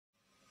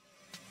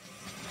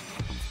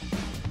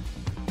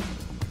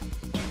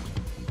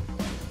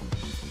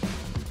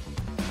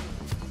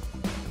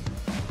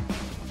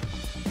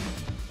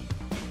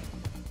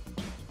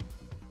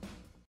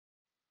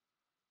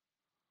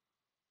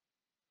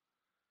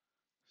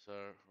So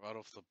right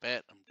off the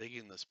bat, I'm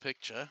digging this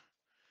picture.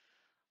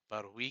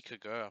 About a week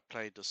ago, I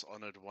played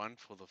Dishonored 1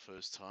 for the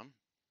first time.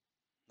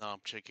 Now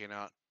I'm checking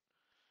out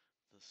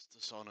this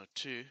Dishonored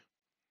 2.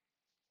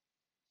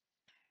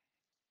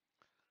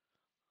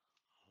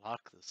 I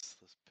like this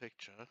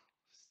picture.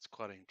 It's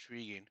quite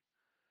intriguing.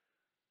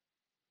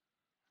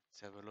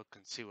 Let's have a look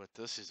and see what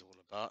this is all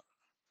about.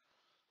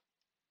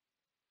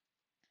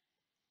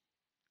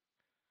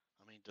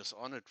 I mean,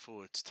 Dishonored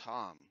for its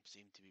time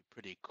seemed to be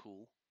pretty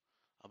cool.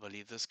 I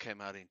believe this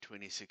came out in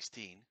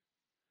 2016.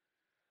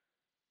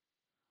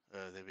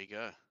 There we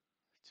go.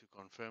 To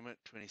confirm it,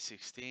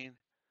 2016.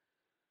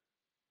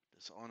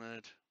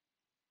 Dishonored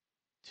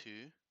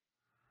 2.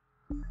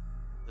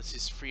 This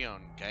is free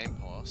on Game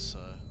Pass,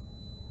 so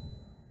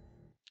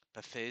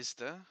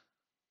Bethesda.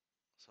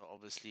 So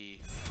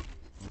obviously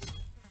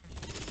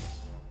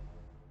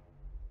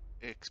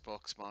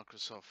Xbox,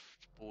 Microsoft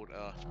bought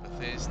out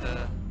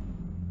Bethesda,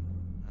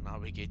 and now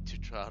we get to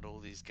try out all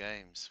these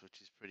games,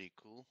 which is pretty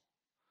cool.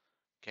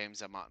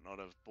 Games I might not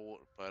have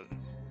bought, but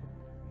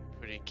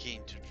pretty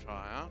keen to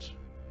try out.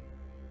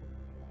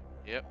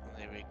 Yep, and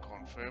then we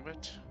confirm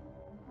it.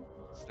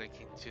 It's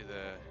linking to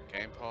the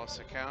Game Pass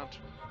account.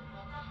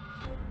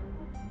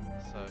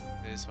 So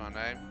there's my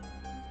name.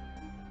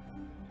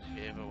 If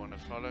you ever want to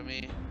follow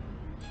me.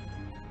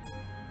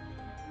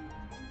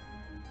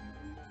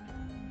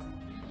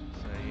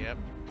 So yep.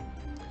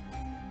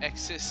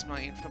 Access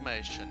my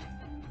information.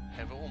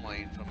 Have all my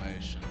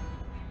information.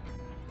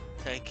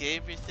 Take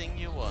everything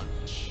you want.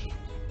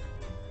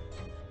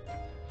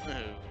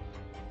 No.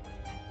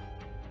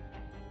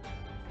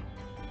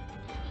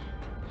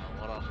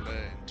 What I've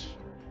learned.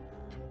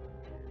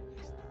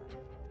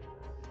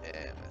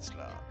 Damn, that's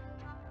loud.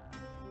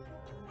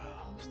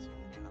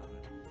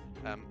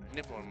 I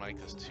never want to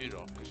make this too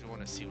dark because you want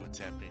to see what's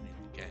happening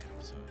in the game.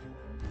 So,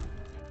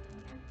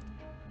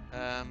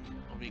 are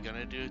we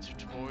gonna do a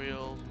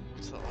tutorial?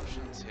 What's the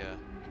options here?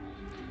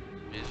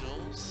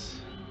 Visuals.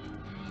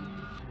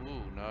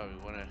 Ooh, no,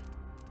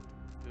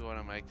 we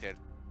wanna make that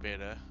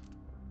better.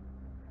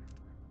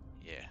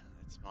 Yeah,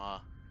 that's my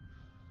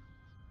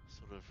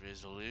sort of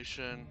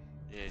resolution.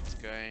 Yeah,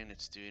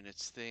 it's doing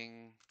its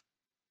thing.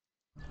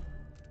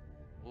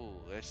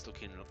 Ooh, that's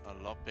looking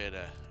a lot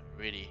better.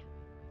 Ready.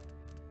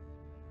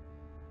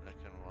 Black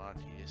and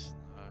white, yes,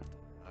 no.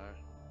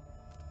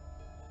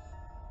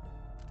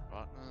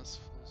 Brightness,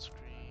 full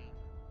screen.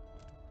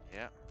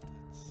 Yeah,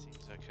 that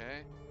seems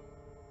okay.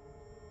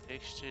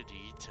 Texture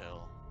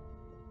detail.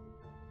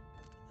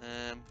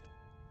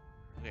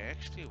 We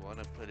actually want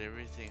to put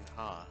everything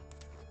high.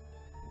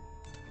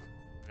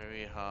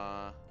 Very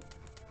high.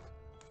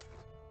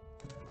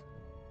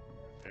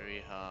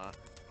 Very high.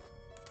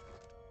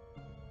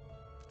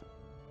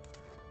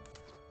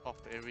 Pop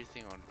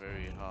everything on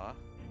very high.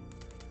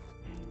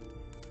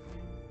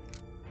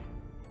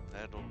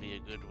 That'll be a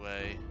good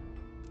way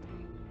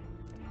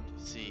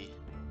to see.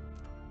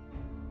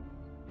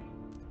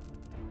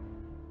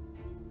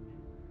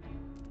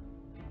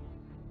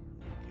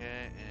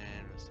 Okay,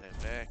 and we'll stay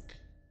back.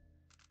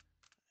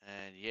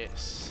 And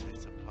yes,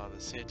 let's apply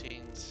the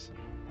settings.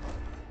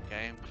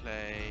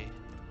 Gameplay.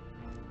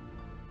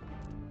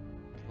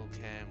 Kill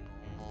cam,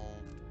 normal.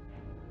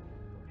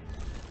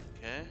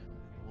 Okay,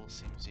 all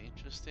seems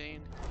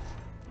interesting.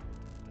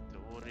 Got the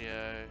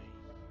audio.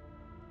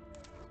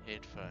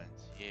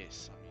 Headphones.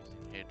 Yes, I'm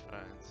using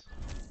headphones.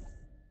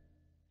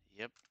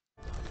 Yep.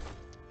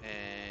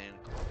 And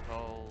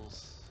controls.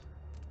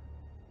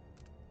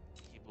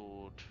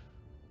 Keyboard.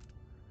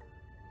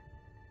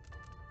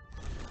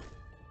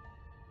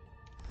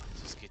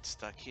 Just get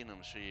stuck in.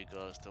 I'm sure you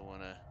guys don't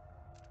want to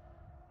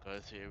go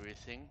through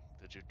everything.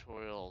 The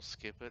tutorial, I'll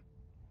skip it.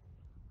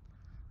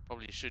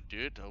 Probably should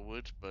do it, I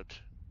would, but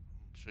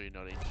I'm sure you're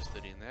not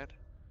interested in that.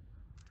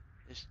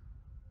 This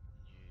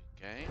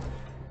new game.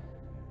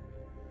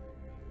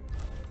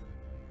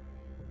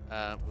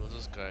 We'll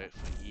just go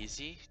for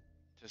easy,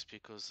 just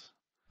because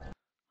I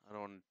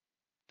don't want to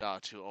die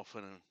too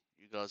often and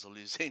you guys will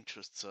lose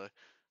interest, so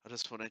I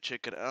just want to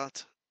check it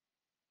out.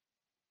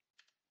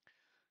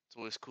 It's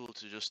always cool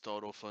to just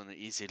start off on an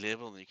easy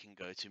level and you can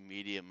go to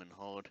medium and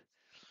hard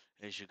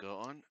as you go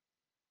on.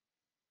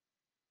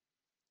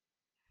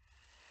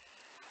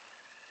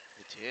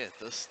 But yeah,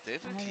 this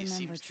definitely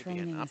seems to be an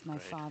training with my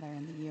upgrade. father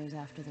in the years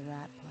after the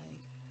rat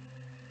plague.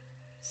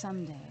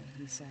 Someday,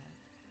 he said,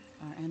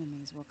 our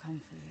enemies will come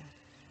for you.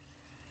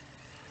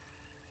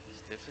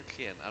 It's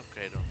definitely an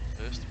upgrade on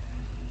the first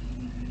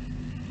one.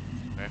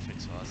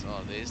 Graphics wise,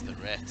 oh, there's the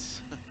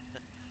rats.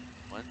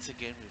 Once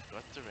again, we've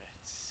got the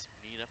rats.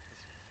 Meet up with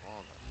your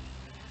father.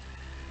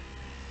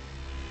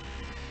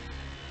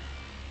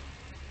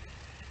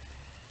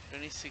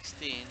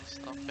 $2016, it's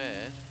not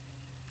bad.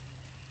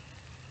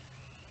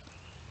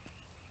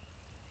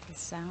 The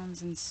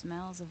sounds and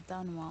smells of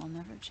Dunwall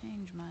never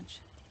change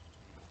much.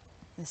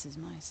 This is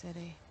my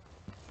city.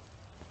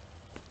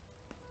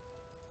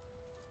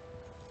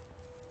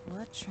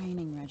 What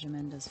training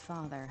regimen does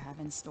Father have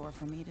in store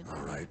for me today?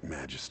 All right,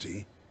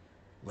 Majesty.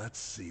 Let's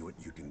see what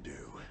you can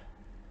do.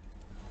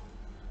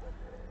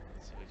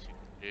 Let's see what you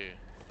can Yeah.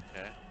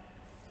 Okay.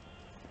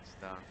 It's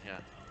down here.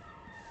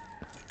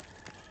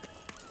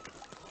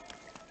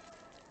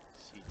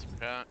 C to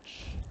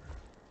crouch.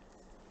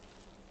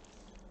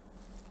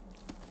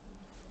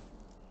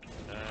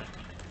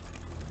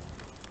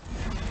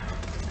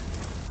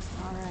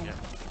 All right. Yep.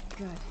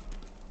 Good.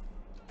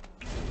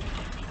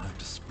 You'll have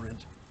to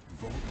sprint,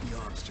 vault the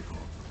obstacle,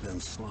 then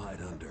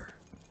slide under.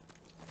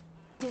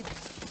 Did it.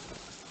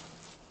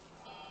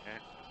 Okay.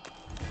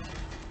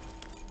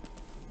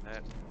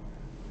 That.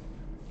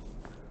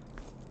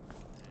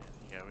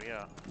 And here we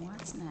are.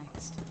 What's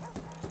next?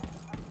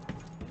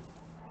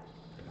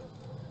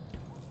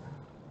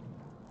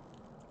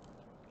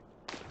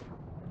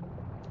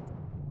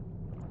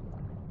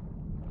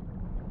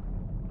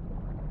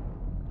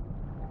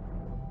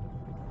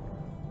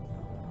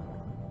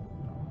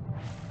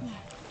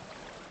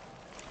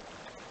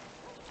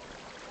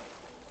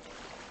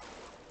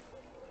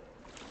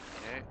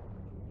 Okay.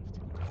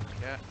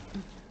 Yeah.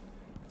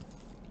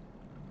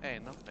 Hey,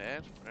 not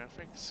bad.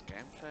 Graphics,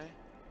 gameplay.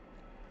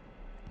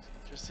 It's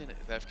interesting.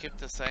 They've kept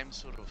the same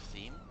sort of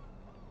theme,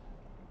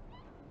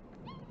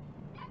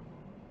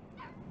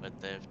 but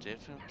they've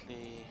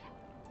definitely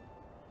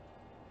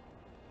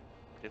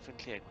a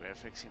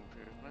graphics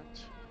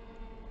improvement.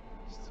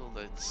 Still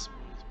that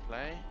smooth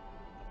play,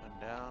 up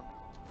and down.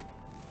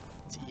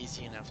 It's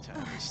easy enough to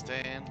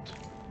understand.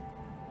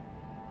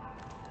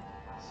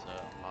 So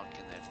I'm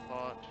liking that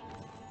part.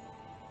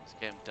 This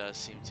game does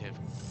seem to have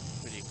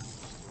a pretty cool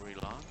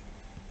storyline.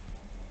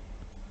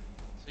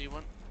 So you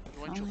want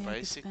your Only I could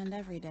basic spend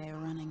every day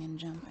running and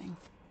jumping.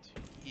 to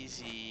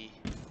easy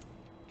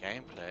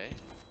gameplay,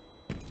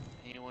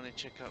 and you want to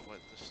check out what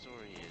the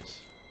story is.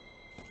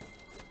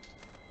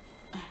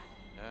 Yeah.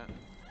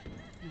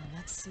 Now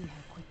let's see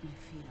how quick my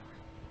feet are.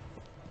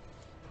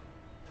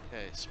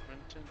 Okay,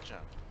 sprint and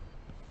jump.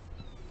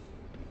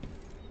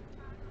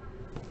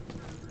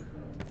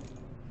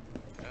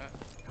 Yeah.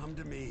 Come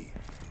to me.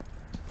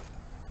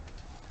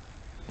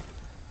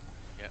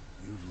 Yep.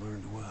 You've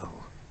learned well.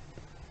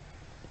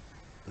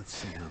 Let's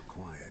see how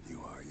quiet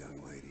you are,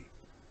 young lady.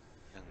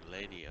 Young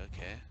lady,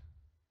 okay.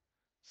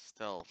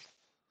 Stealth.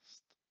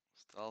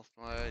 Stealth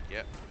mode,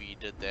 yep, we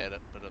did that, a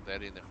bit of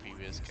that in the I want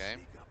previous you to game.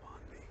 sneak up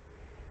on me,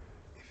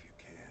 if you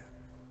can.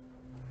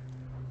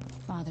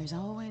 Father's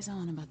always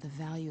on about the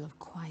value of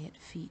quiet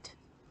feet.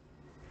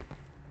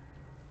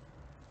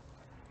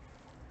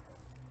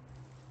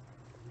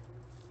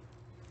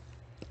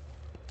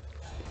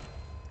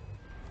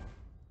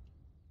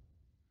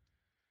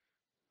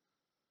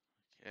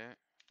 Okay.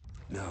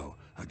 No,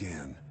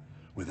 again,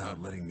 without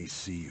Oh. letting me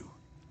see you.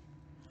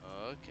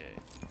 Okay.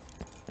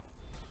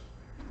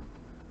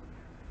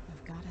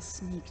 I've got to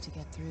sneak to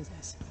get through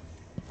this.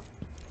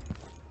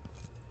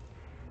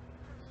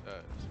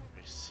 So,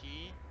 we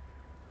see.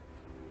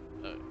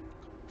 Oh,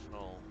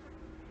 control.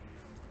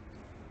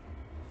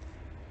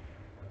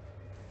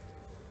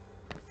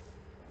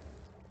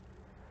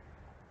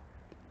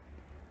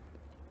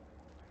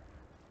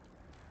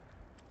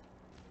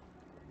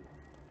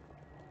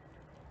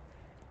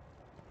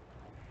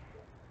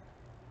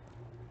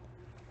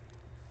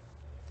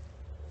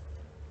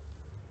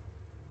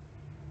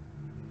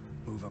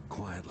 Move up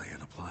quietly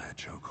and apply a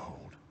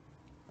chokehold.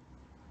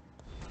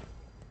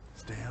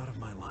 Stay out of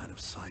my line of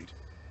sight.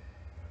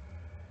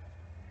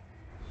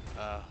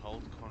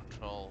 Hold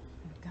control.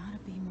 I've got to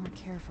be more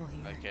careful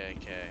here. Okay,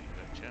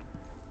 gotcha.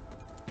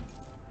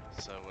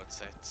 So what's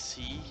that?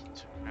 C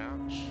to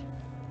crouch.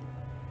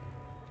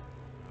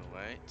 Oh,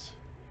 wait.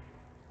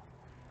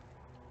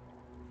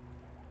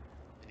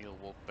 Then you'll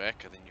walk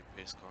back and then you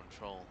press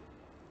control.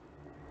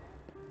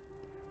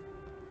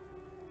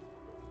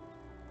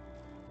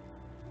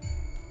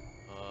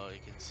 Oh, you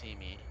can see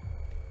me.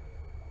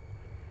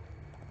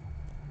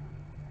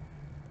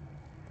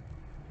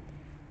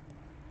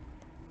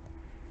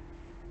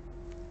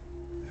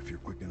 If you're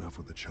quick enough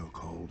with the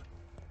chokehold,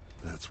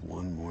 that's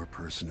one more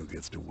person who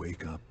gets to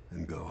wake up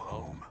and go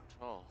home.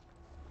 Control.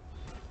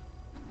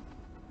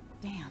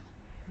 Damn,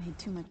 made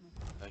too much.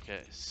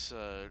 Okay,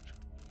 so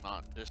we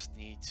might just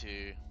need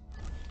to.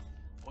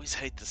 Always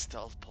hate the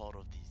stealth part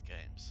of these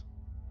games.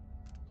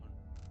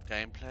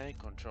 Gameplay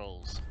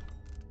controls.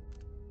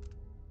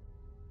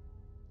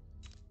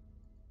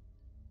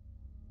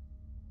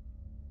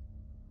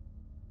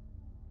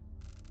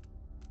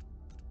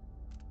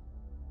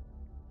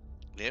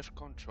 Left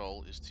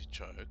control is to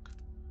choke.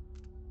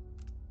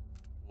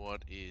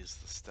 What is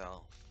the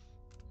stealth?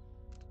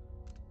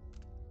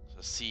 So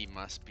C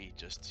must be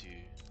just to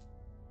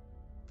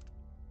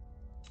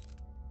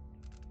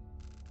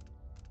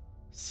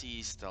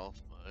C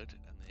stealth mode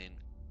and then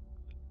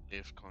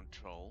left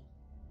control.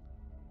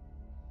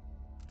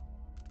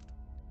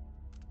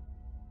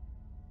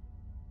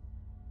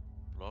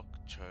 Block,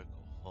 choke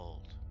or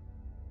hold.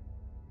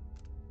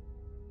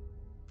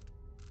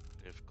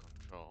 Left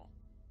control.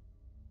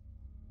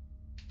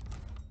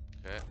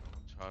 Okay,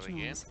 we'll try it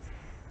again. Noise.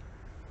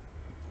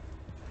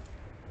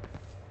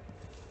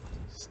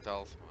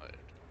 Stealth mode.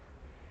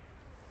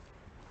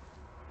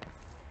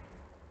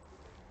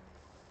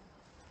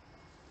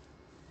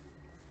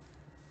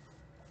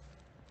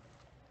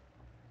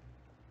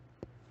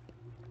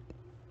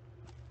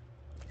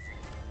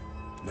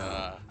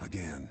 No,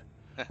 again.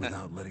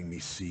 Without letting me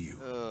see you.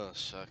 Oh,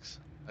 shucks.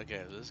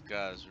 Okay, this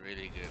guy's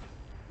really good.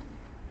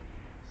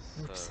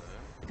 So, Oops.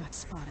 Got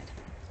spotted.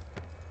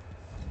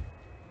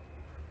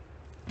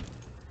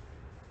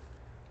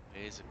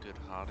 where's a good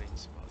hiding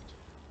spot?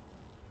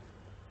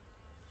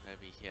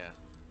 Maybe here.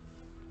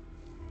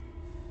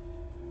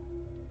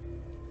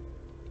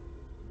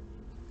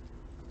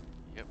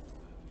 Yep,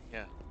 over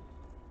here.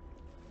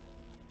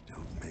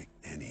 Don't make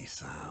any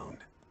sound.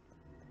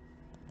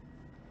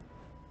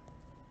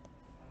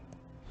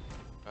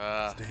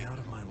 Stay out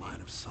of my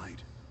line of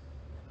sight.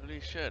 Holy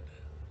shit.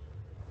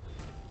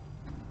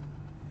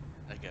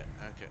 Okay,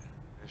 okay.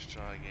 Let's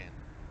try again.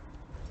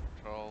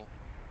 Control.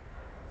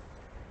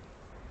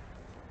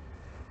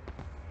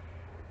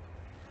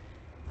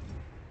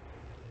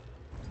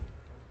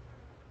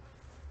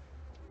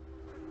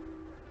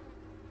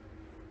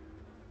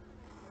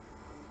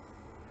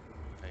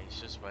 Okay,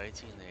 he's just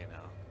waiting there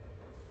now.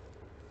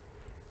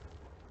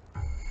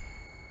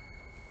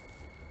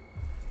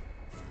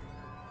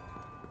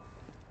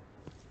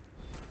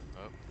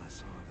 Oh, I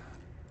saw that.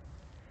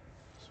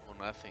 saw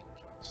nothing,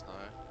 Jon Snow.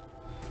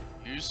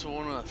 You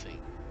saw nothing.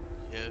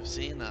 You have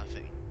seen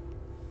nothing.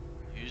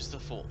 Use the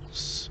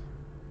force.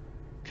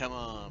 Come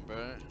on,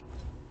 bro.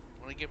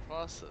 Want to get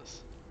past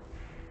this?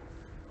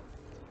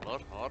 It's a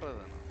lot harder than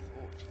I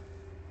thought.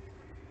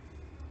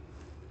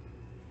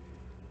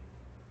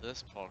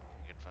 This part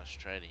can get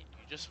frustrating.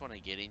 You just want to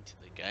get into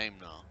the game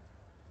now.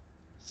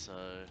 So,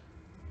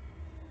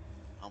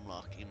 I'm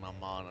like, in my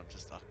mind, I'm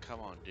just like, come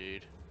on,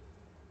 dude.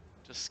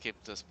 Just skip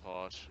this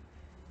part.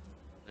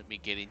 Let me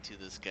get into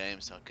this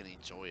game so I can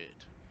enjoy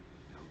it.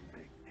 Don't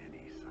make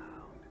any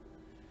sound.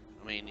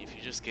 I mean, if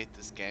you just get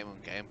this game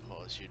on Game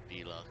Pass, you'd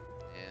be like,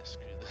 yeah,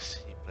 screw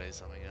this, you play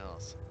something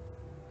else.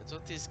 That's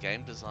what these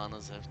game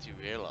designers have to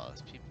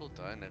realize. People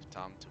don't have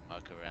time to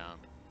muck around.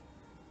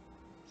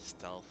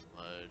 Stealth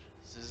mode.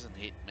 This isn't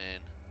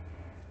Hitman.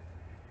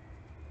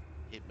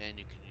 Hitman,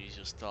 you can use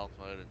your stealth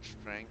mode and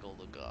strangle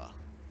the guy.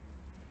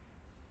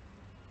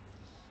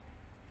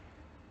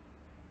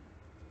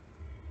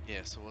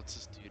 Yeah, so what's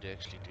this dude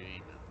actually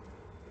doing now?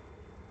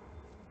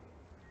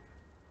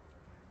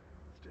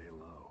 Stay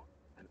low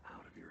and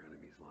out of your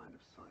enemy's line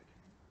of sight.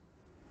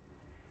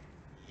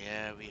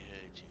 Yeah, we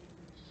heard you.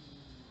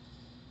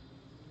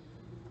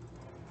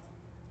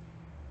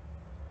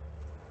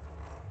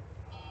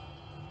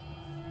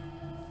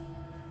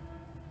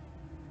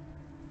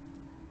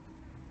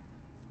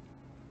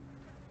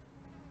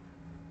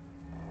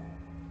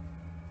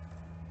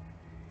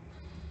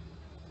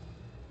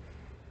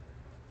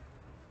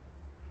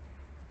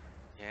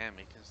 Damn,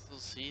 you can still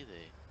see there.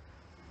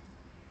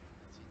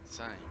 That's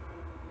insane.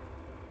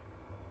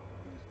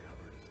 Use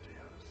cover to stay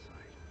out of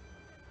sight.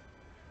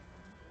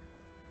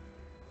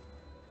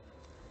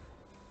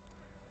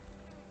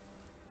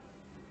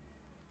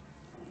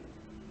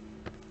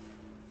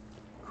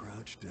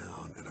 Crouch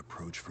down and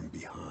approach from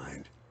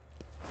behind.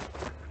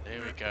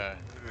 There we go.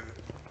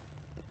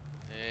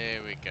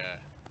 There we go.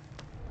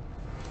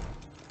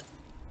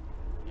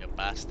 You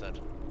bastard.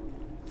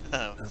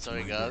 That's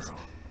Sorry my guys. girl.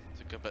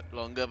 Took a bit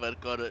longer, but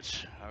got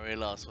it. I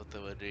realized what they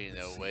were doing.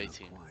 They Let's were see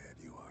waiting. how quiet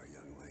you are,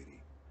 young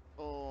lady.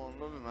 Oh,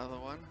 not another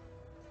one.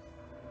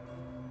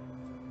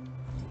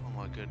 Oh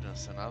my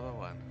goodness, another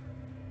one.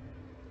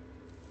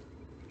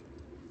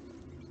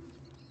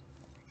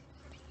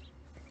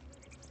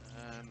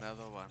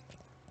 Another one.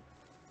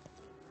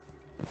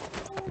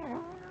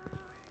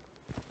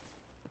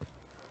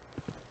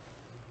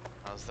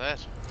 How's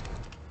that?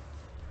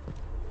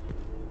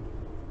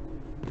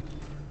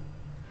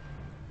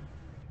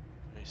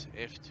 Press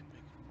F to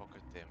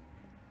pickpocket them.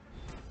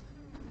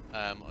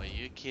 Are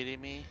you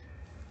kidding me?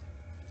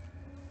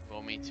 You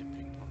want me to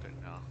pickpocket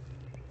now?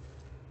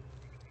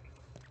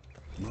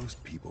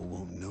 Most people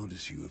won't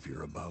notice you if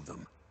you're above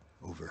them,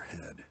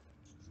 overhead.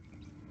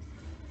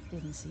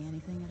 Didn't see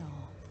anything at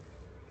all.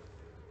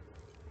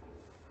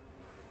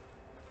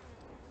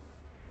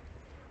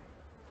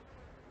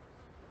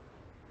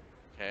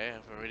 Okay,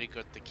 I've already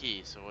got the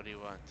key, so what do you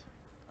want?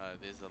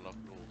 There's the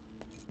locked door.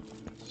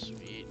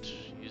 Sweet.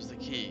 Use the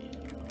key.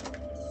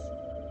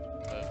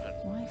 Open.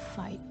 Why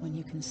fight when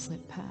you can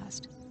slip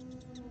past?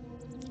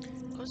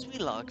 Because we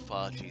like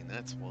fighting,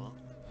 that's why.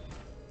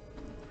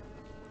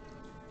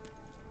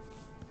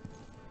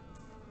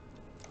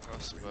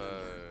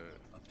 Crossbow.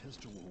 A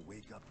pistol will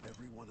wake up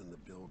everyone in the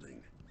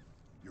building.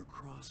 Your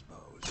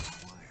crossbow is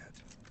quiet.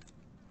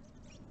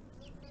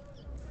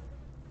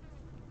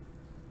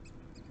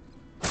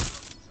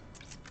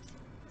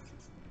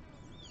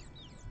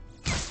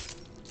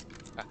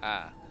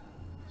 Haha.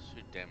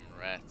 Shoot them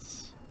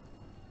rats.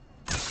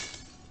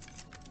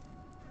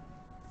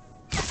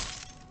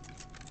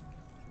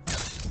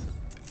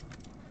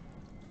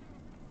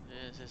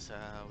 This is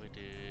how we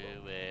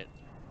do it.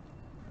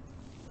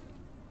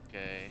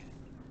 Okay.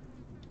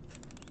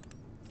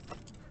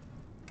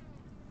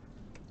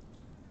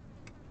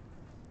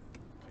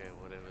 Okay,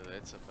 whatever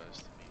that's supposed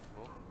to be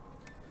for.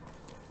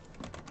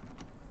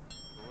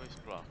 Door is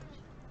blocked.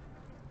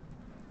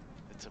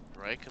 It's a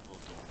breakable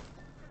door.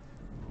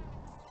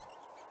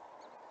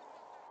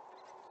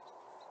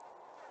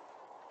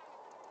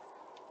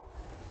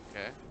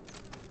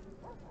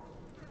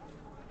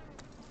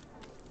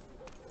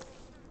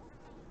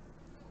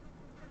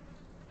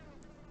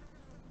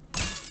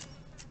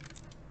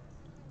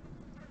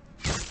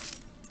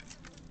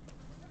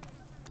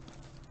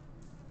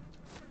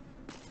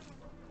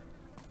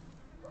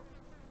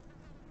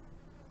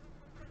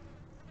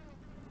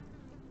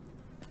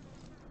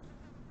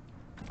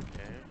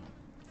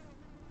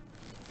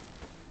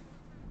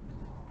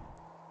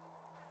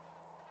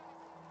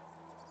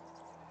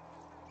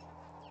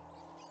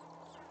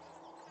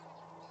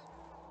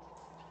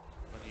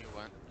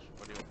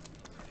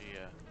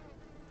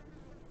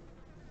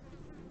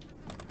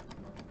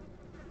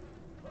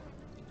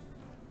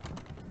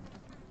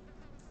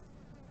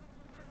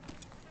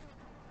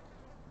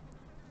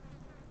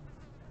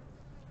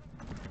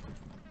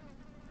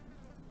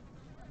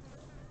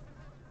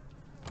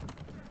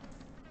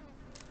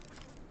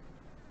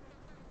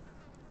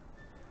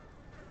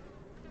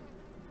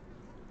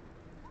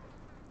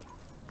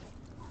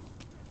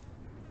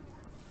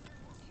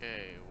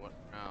 Okay, what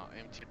now?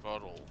 Empty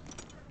bottle.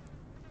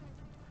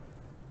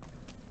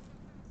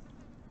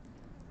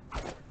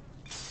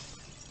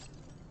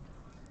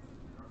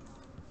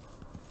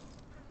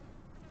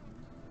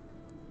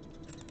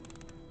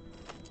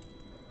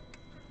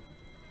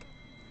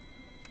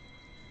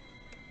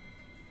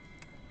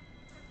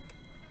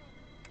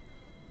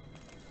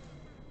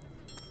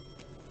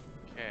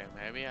 Okay,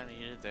 maybe I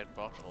needed that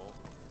bottle.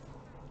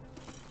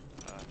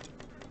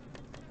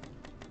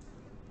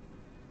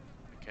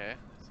 Okay,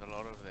 there's a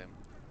lot of them.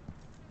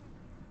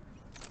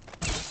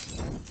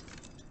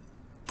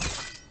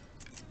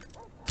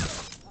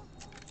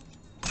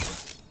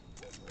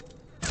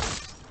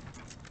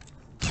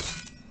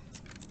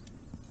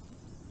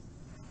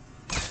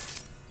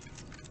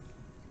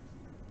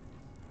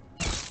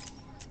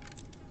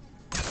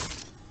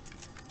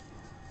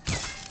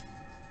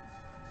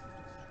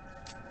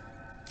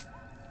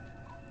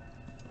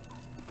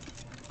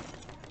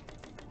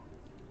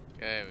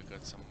 Okay, we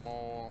got some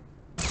more.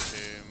 Boom.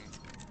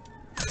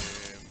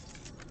 Boom.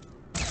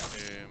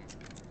 Boom.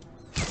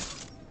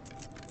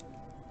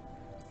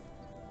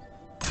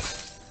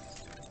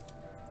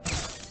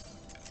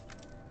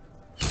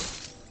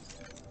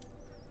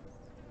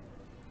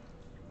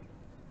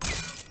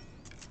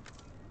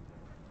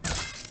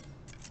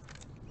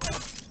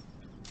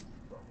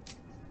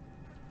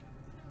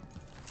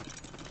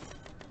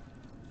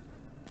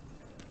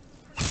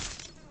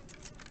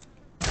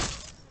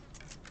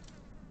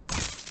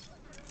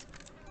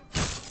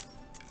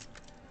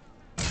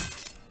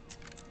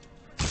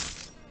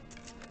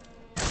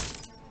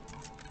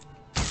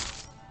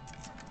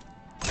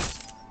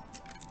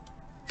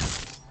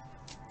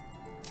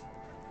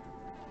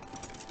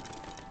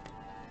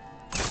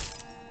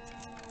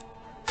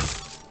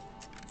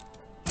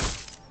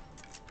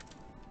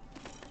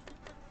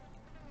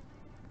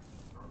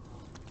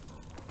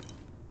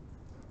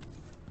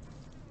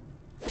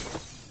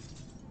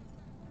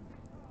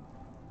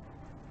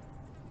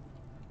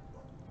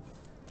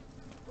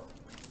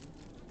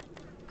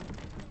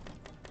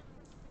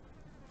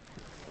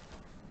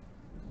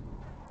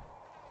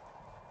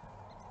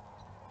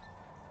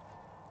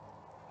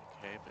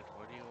 Okay, but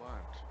what do you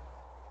want?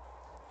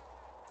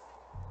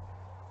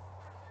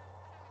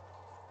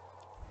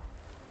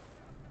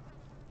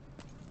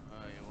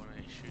 Oh, you want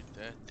to shoot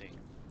that thing.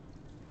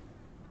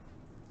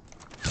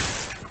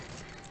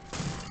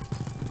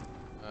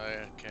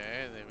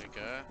 Okay, there we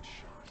go.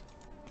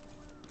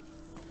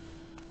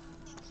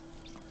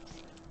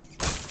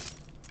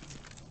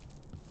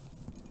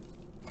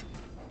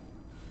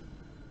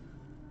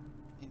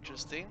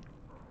 Interesting.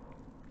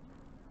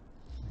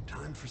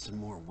 Time for some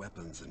more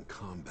weapons and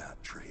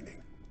combat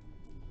training.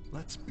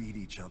 Let's beat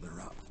each other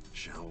up,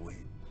 shall we?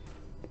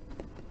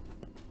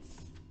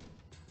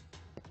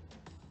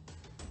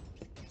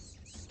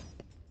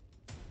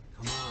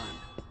 Come on.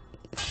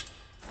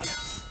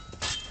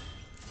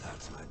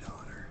 That's my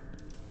daughter.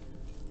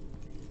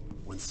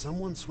 When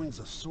someone swings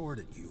a sword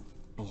at you,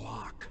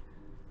 block.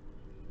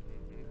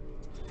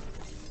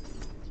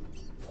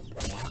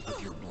 Block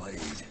with your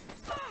blade.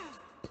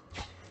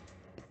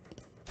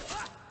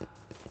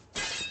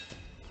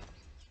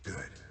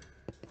 Good.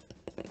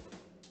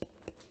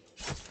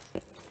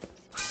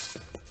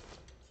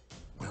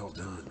 Well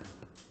done.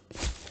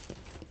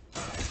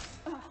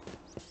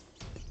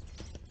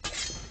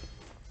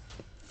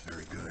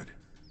 Very good.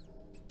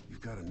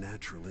 You've got a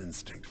natural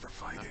instinct for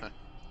fighting.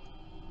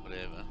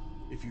 Whatever.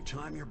 If you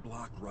time your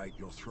block right,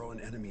 you'll throw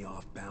an enemy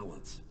off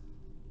balance.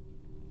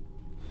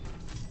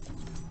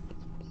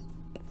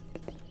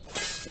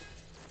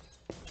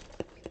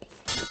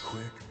 You're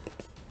quick.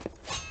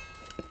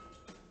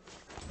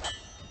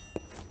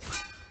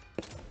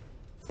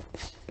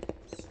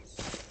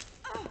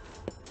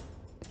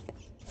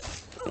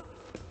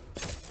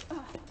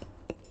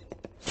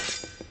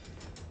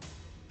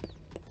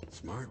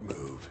 Smart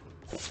move.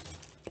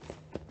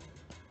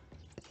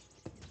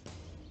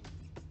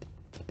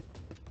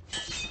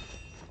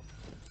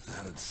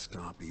 That'd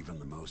stop even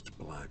the most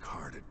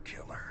black-hearted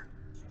killer.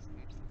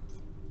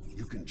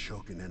 You can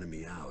choke an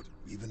enemy out,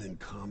 even in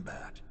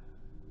combat.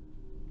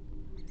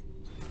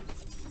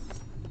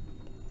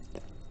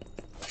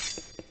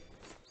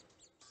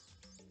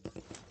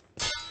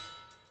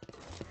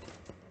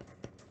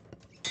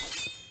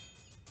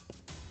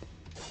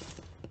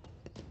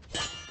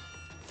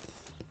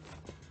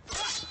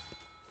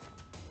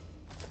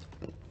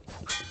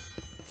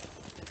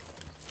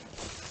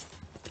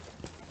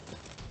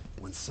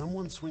 When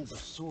someone swings a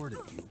sword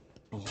at you,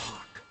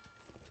 block.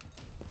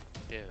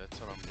 Yeah, that's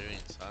what I'm doing,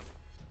 son.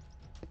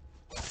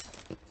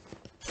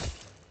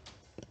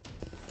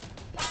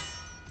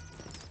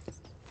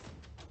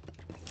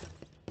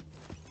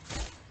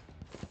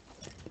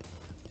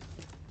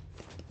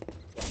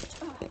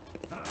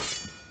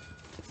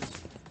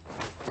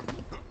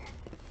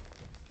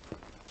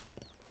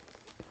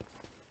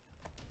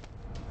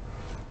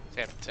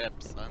 Tap tap,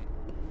 son.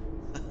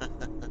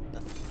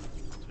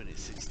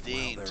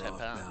 2016, While they're tap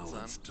off out,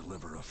 balance, son.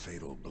 deliver a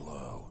fatal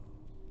blow.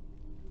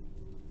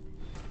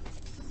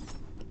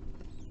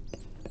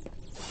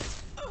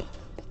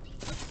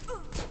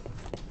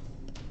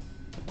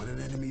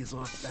 is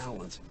off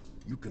balance,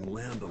 you can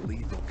land a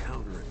lethal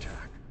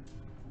counterattack.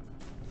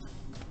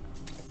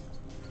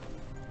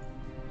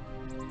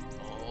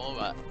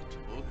 Alright,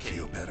 okay.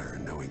 Feel better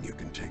knowing you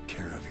can take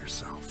care of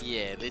yourself.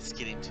 Yeah, let's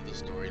get into the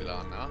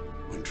storyline now.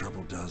 When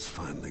trouble does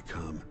finally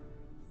come,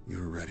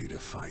 you're ready to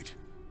fight.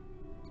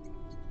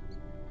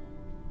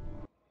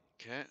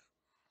 Okay.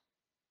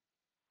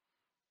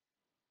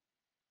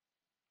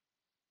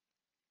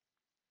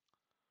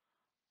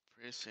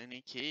 Press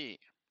any key.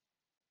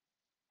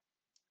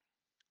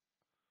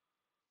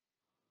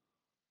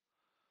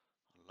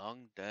 A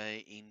long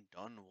day in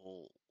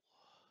Dunwall.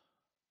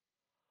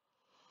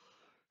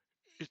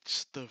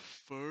 It's the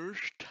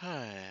first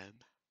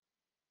time.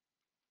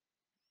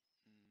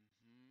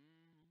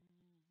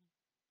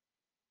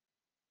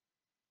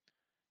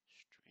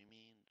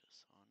 Streaming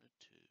Dishonored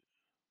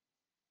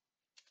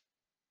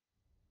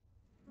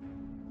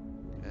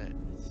 2. Okay,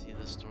 let's see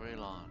the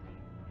storyline.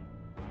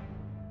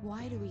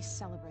 Why do we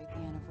celebrate the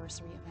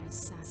anniversary of an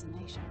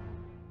assassination?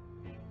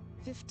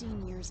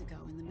 15 years ago,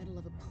 in the middle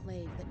of a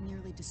plague that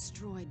nearly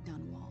destroyed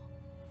Dunwall,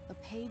 a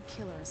paid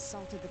killer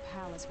assaulted the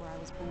palace where I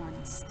was born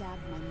and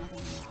stabbed my mother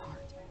in the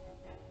heart.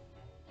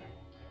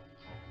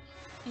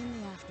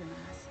 In the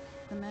aftermath,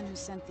 the men who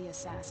sent the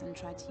assassin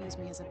tried to use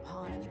me as a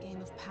pawn in a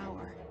game of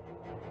power.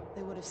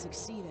 They would have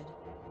succeeded,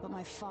 but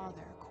my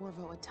father,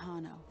 Corvo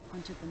Attano,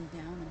 hunted them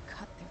down and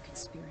cut their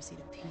conspiracy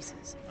to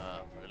pieces.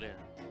 Ah, brilliant.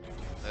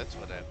 That's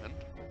what happened.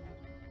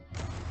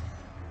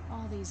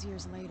 All these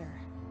years later,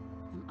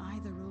 am I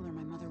the ruler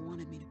my mother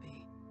wanted me to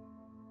be?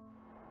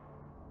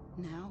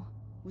 Now,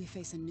 we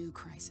face a new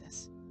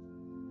crisis.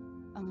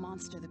 A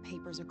monster the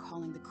papers are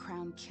calling the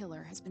Crown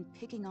Killer has been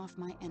picking off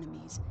my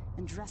enemies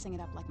and dressing it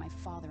up like my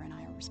father and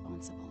I are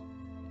responsible.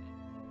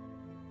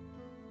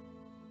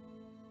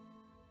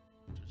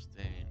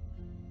 Interesting.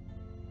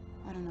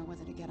 I don't know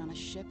whether to get on a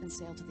ship and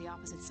sail to the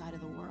opposite side of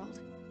the world,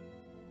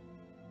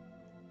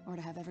 or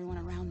to have everyone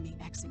around me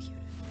executed.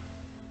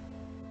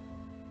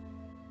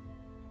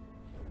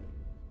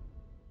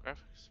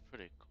 Graphics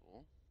pretty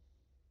cool.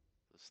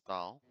 The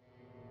style.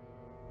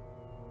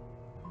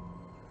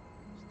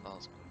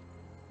 Style's quite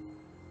cool.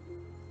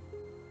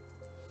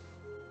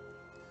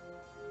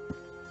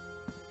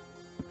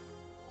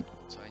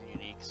 Its own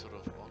unique sort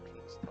of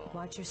alternate style.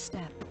 Watch your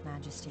step,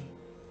 Majesty.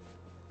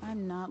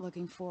 I'm not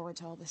looking forward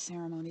to all the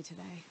ceremony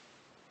today.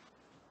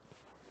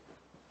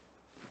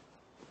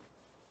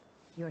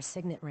 Your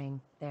signet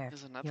ring. There,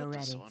 There's another you're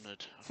ready.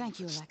 Dishonored. Thank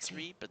you, It's Alexei.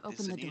 3, but Open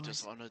there's a the new doors.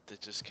 Dishonored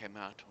that just came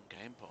out on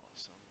Game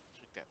Pass. I'll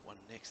check that one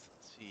next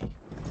and see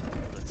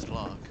what it's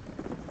like.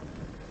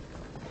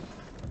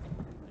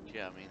 But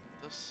yeah, I mean,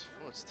 this,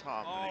 for its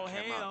time All when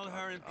it came hail out,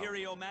 Her I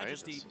Imperial would say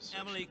Majesty, this was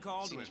Emily actually-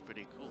 Caldwin. Seems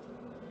pretty cool.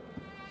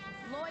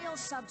 Loyal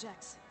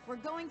subjects, we're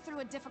going through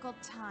a difficult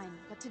time,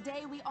 but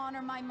today we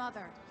honor my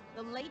mother,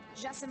 the late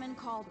Jessamine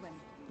Caldwin.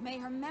 May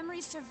her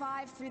memory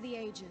survive through the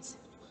ages.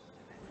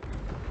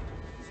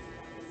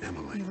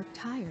 Emily, You look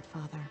tired,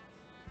 Father.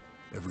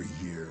 every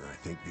year I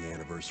think the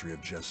anniversary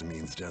of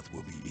Jessamine's death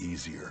will be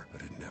easier,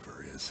 but it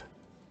never is.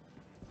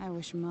 I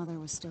wish Mother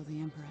was still the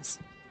Empress.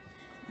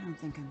 I don't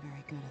think I'm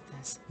very good at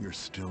this. You're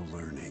still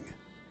learning.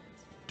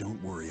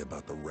 Don't worry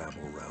about the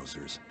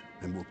rabble-rousers,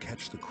 and we'll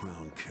catch the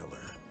Crown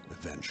Killer,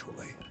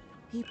 eventually.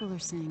 People are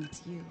saying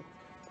it's you.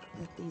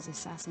 That these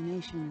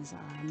assassinations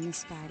are a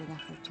misguided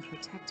effort to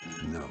protect me.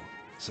 No,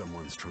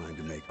 someone's trying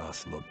to make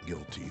us look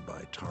guilty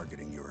by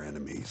targeting your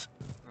enemies.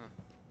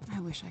 I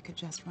wish I could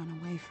just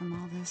run away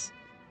from all this.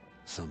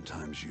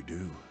 Sometimes you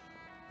do.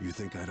 You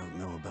think I don't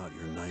know about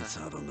your nights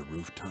out on the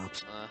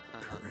rooftops?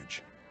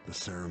 Courage. The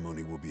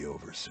ceremony will be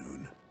over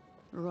soon.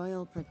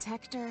 Royal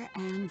Protector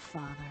and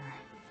Father.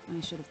 I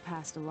should have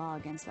passed a law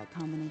against that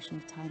combination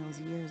of titles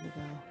years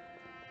ago.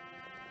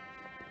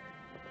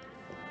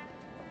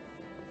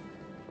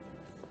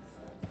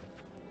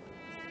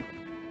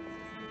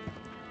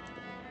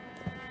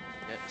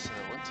 Yeah, so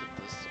I wanted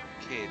this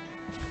kid,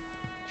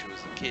 when she was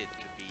a kid,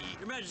 to be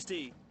Your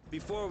Majesty,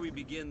 before we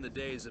begin the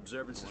day's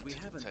observances, we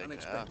wanted have to an take her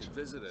unexpected out,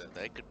 visitor, so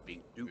they could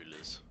be Duke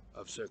rulers.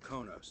 of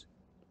Serkonos.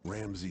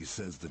 Ramsey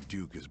says the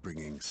Duke is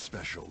bringing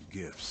special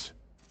gifts.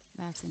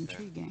 That's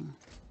intriguing.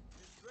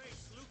 His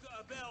Grace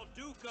Luca Abel,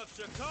 Duke of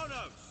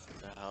Serkonos!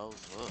 The hell's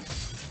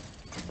this?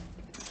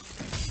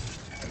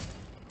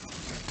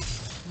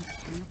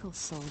 Mechanical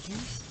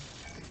soldiers?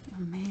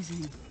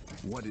 Amazing.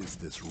 What is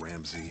this,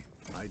 Ramsey?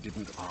 I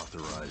didn't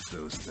authorize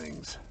those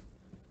things.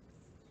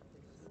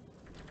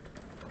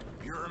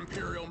 Your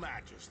Imperial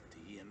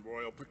Majesty and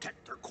Royal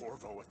Protector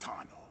Corvo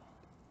Attano,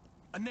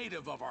 a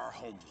native of our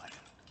homeland.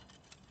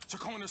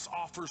 Serkonos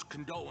offers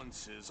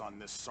condolences on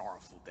this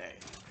sorrowful day,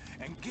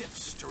 and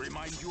gifts to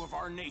remind you of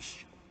our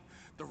nation,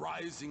 the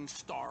rising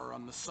star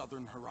on the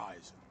southern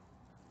horizon.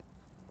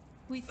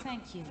 We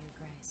thank you,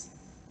 Your Grace.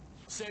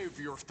 Save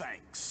your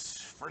thanks.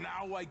 For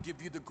now, I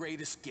give you the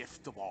greatest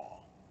gift of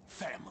all,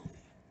 family.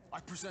 I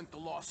present the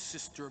lost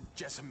sister of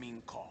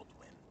Jessamine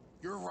Caldwin,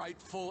 your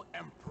rightful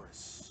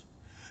empress,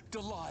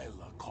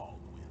 Delilah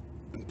Caldwin.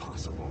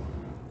 Impossible.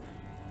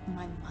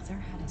 My mother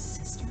had a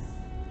sister?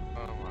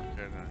 Oh my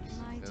goodness.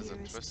 My There's a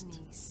dearest twist.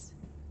 niece,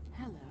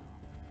 hello.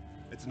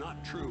 It's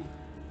not true.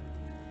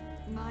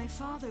 My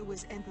father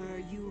was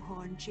Emperor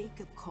Yuhorn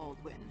Jacob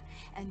Caldwin,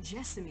 and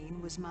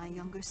Jessamine was my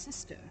younger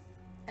sister.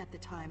 At the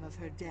time of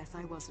her death,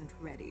 I wasn't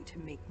ready to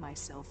make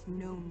myself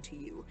known to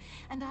you,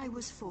 and I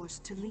was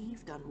forced to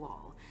leave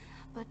Dunwall.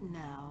 But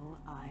now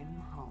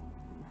I'm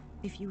home.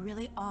 If you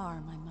really are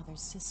my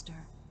mother's sister,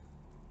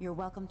 you're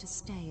welcome to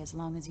stay as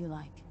long as you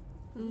like.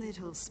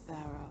 Little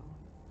sparrow,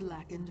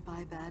 blackened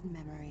by bad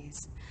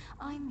memories,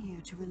 I'm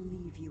here to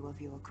relieve you of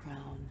your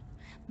crown.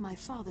 My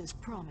father's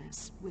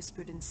promise,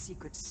 whispered in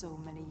secret so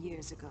many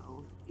years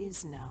ago,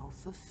 is now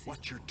fulfilled.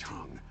 Watch your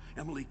tongue.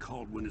 Emily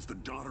Caldwin is the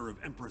daughter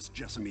of Empress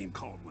Jessamine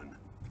Caldwin.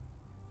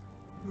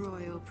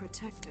 Royal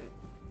Protector.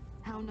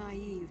 How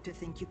naive to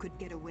think you could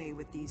get away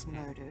with these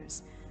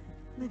murders.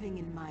 Living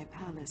in my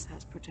palace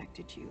has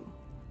protected you,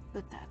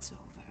 but that's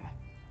over.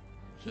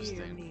 Hear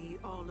Interesting. me,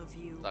 all of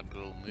you. Like a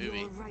little movie.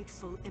 Your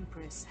rightful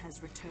Empress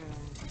has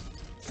returned.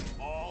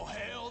 All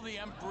hail the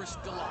Empress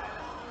Delilah,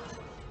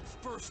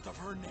 first of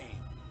her name.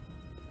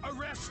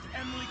 Arrest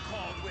Emily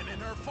Caldwin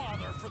and her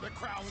father for the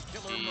Crown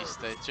Killer murder. Jeez,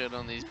 they turn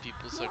on these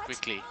people so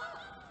quickly.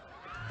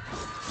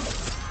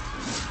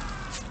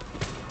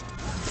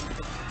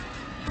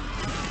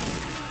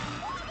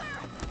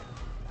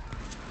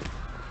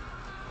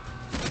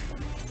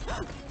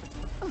 Can't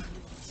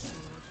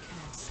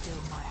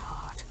still my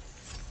heart.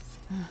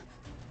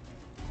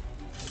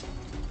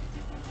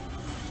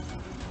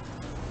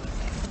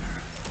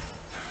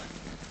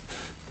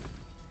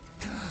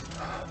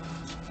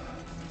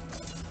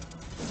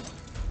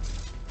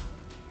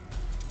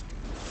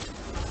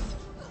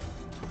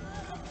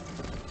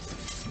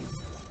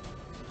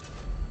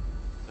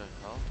 The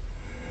hell?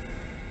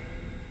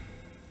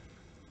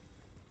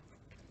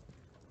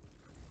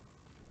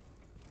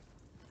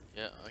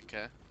 Yeah,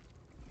 okay.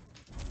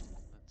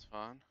 That's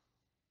fine.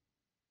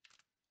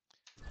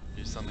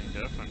 Do something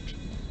different.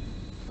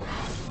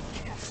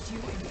 Cast you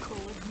in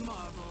cold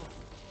marble.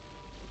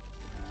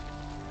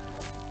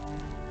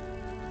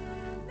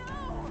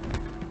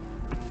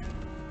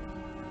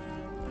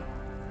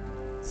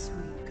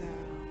 Sweet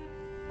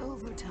girl,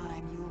 over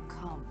time you'll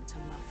come to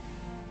love me.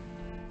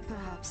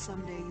 Perhaps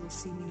someday you'll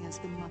see me as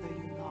the mother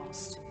you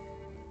lost.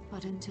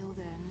 But until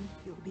then,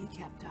 you'll be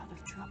kept out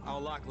of trouble. I'll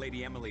lock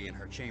Lady Emily in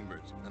her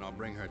chambers, then I'll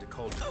bring her to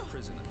Cold's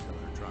prison until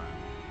her trial.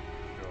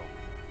 Sure.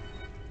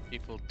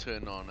 People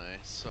turn on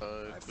so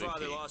My quickly.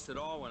 father lost it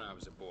all when I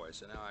was a boy,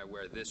 so now I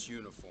wear this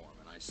uniform,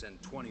 and I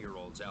send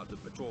 20-year-olds out to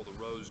patrol the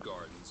rose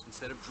gardens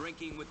instead of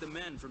drinking with the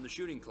men from the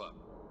shooting club.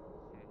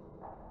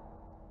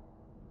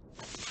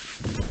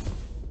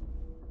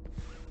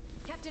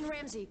 Captain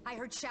Ramsey, I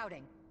heard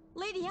shouting.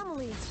 Lady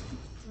Emily,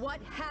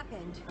 what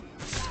happened?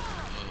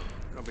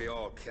 Don't be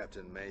all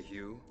Captain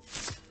Mayhew.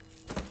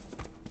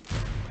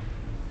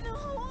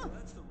 No!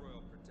 That's the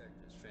Royal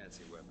Protector's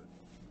fancy weapon.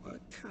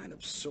 What kind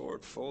of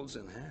sword folds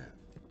in half?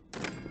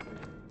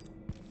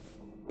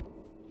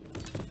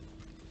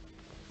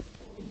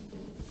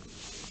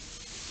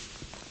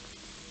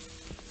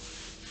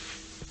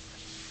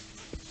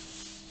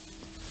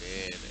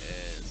 It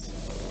is.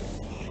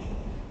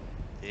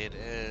 It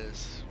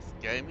is. This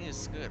game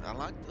is good. I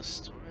like the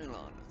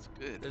storyline. It's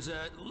good. There's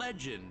a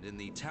legend in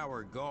the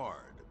Tower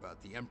Guard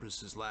about the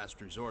Empress's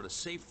last resort, a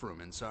safe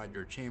room inside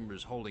your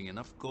chambers holding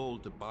enough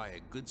gold to buy a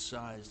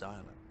good-sized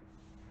island.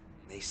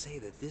 They say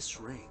that this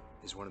ring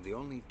is one of the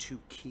only 2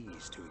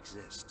 keys to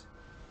exist.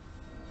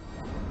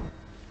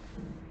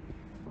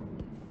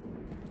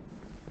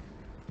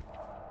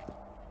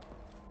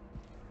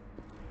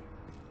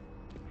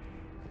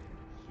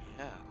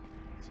 Yeah,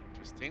 it's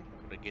interesting.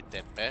 Gotta get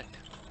that back.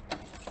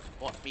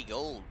 Want me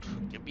gold?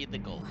 Give me the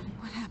gold.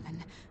 What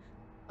happened?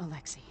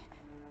 Alexei.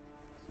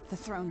 The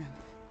throne room.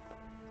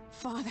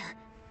 Father.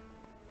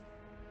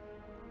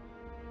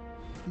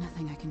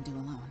 Nothing I can do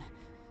alone.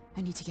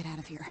 I need to get out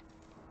of here.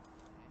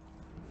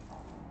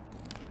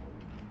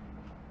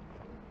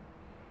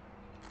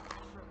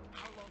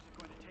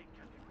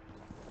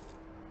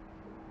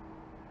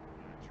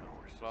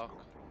 Clock.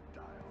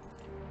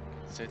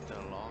 Set the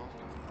alarm.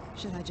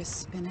 Should I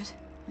just spin it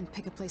and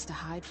pick a place to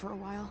hide for a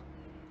while?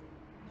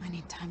 I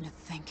need time to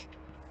think.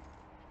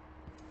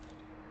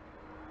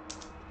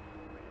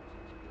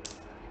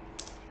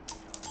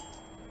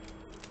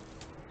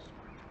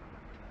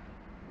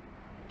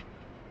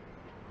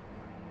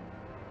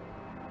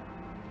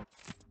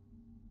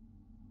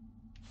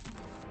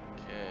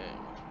 Okay,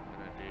 what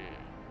we're gonna do?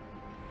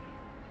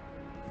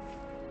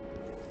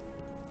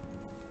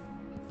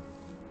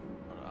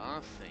 What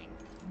I think.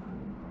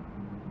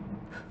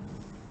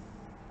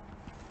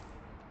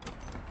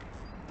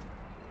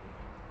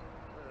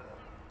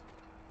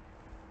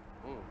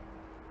 Ooh.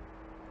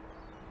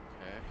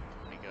 Okay,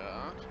 we go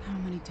out. How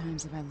many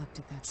times have I looked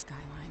at that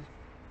skyline?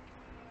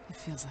 It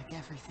feels like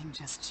everything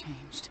just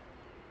changed.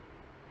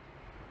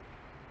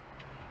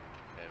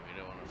 Okay, we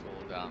don't want to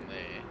fall down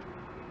there.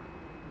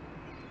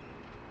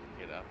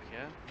 Get up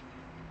here.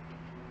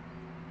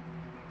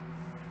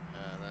 I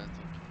don't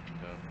think you can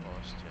go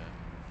past here.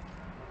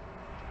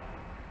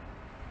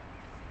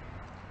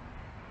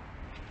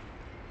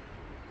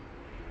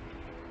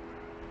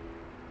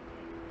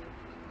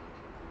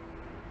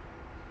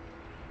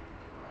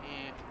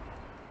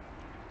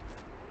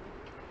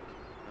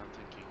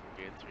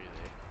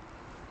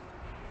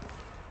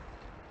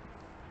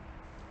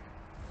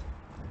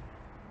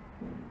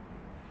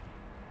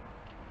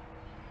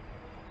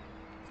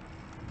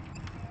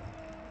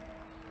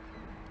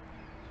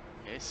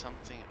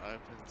 something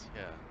opens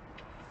here.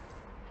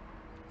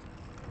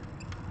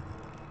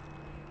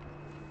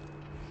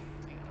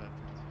 Something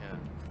opens here.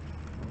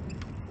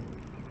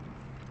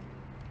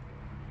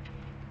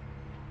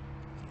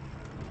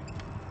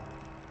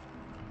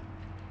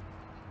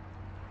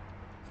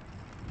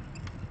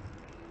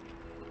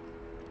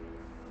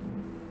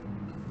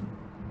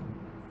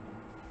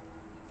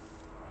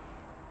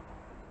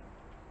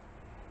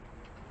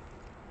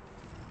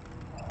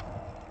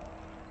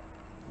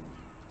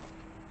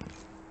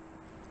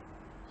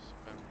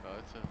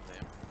 Both of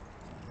them.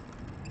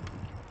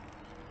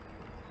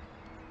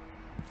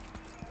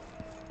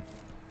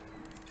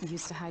 I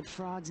used to hide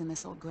frogs in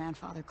this old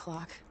grandfather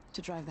clock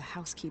to drive the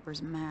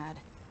housekeepers mad.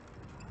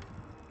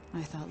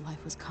 I thought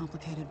life was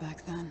complicated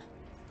back then.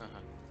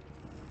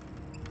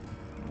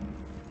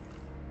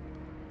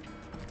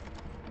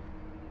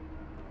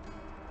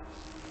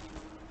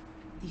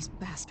 These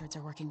bastards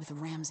are working with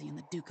Ramsey and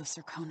the Duke of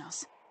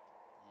Serkonos.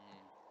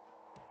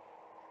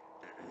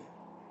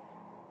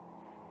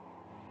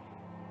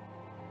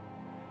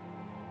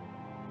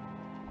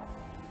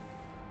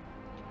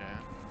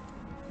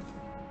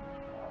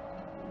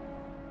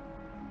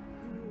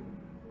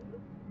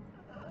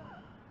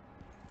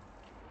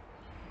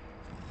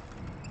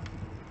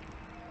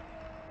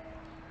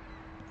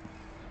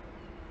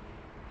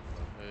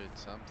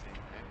 Something,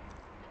 eh?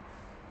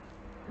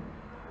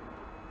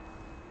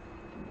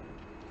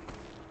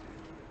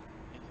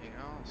 Anything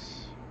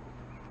else?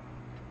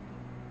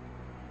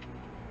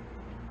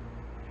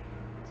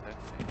 What's that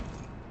thing?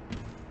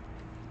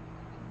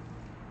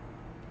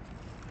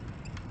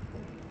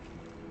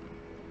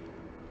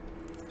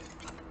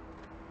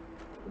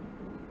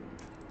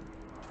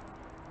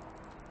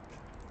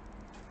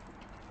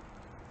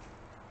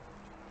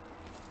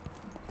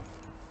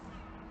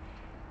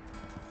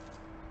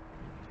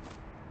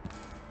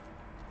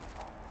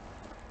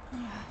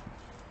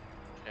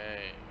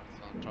 Okay,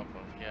 what's on top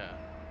of here?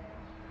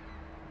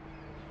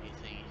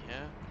 Anything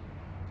here?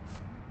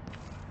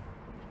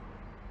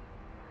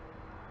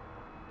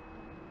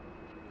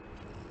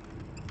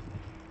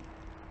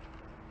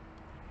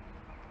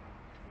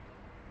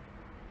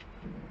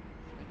 I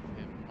think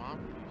there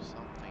might be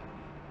something.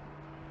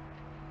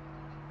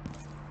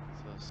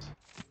 What's this?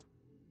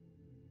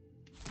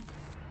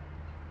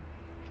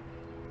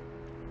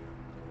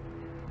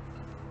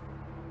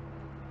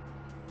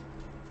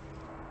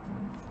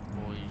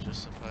 Or you're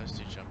just supposed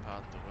to jump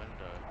out the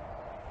window.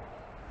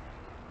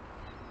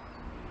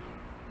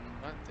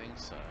 I don't think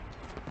so.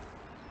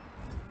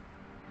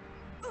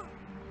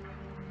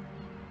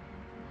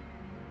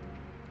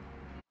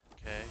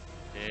 Okay,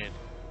 dead.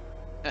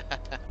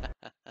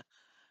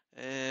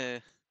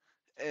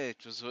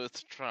 It was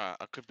worth a try.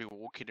 I could be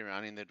walking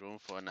around in that room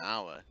for an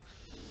hour.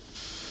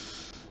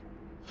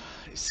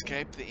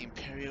 Escape the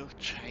Imperial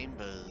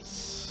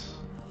Chambers.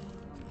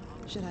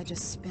 Should I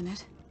just spin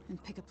it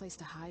and pick a place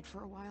to hide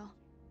for a while?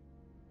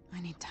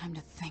 I need time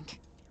to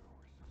think.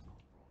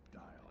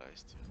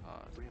 Place too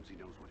hard. Ramsey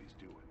knows what he's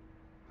doing.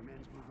 The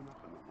man's moving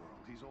up in the world.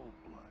 He's old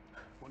blood.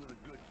 One of the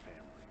good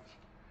families.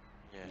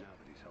 Yeah. Now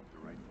that he's helped the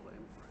rightful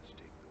empress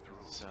take the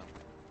throne, So,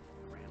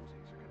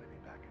 Ramses are gonna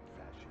be back in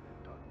fashion in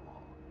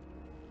Dunwall.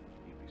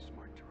 You'd be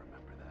smart to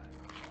remember that.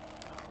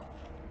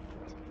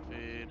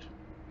 food.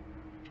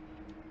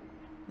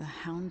 The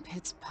Hound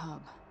Pits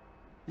pub.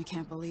 I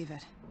can't believe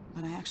it,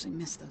 but I actually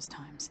miss those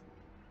times.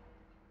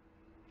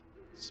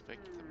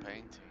 Inspect the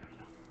painting.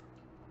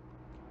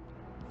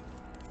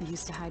 I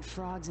used to hide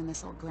frogs in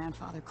this old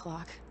grandfather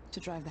clock to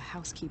drive the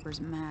housekeepers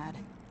mad.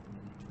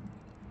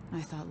 I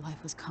thought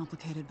life was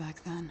complicated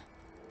back then.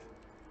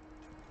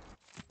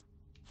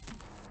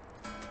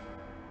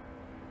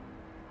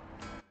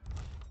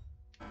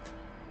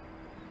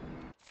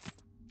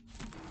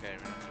 Okay,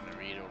 we're not going to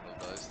read all of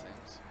those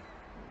things.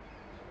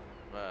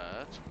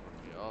 But what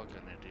we are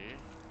going to do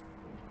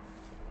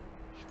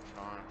is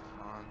try and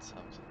find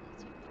something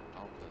that's going to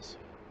help us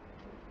here.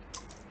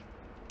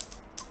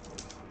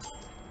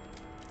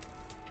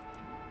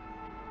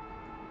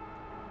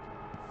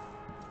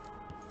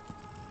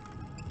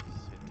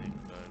 Setting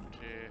go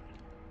to.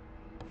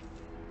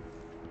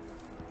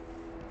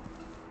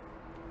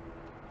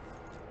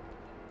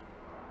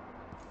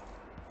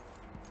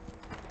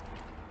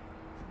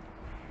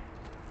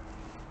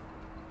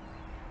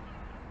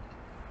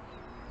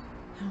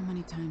 How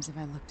many times have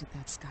I looked at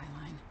that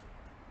skyline?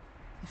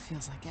 It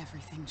feels like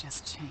everything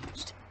just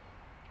changed.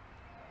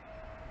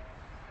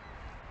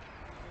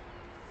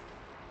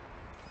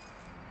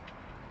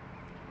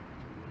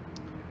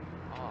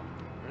 Oh,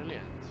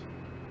 brilliant.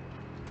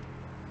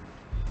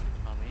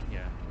 I'm in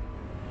here.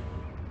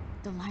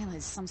 Delilah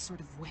is some sort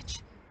of witch.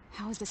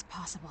 How is this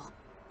possible?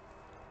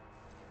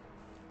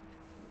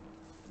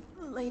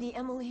 Lady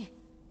Emily,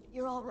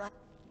 you're all right.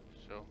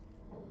 Sure.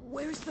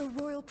 Where's the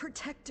Royal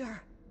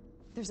Protector?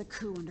 There's a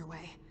coup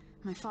underway.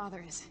 My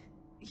father is...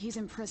 he's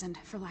imprisoned,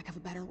 for lack of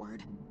a better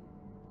word.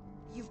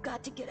 You've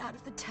got to get out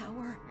of the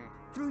tower.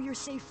 Through your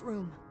safe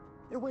room.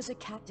 There was a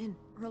captain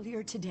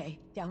earlier today,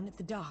 down at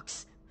the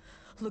docks.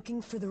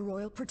 Looking for the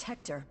Royal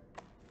Protector.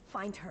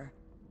 Find her.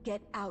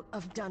 Get out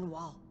of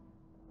Dunwall.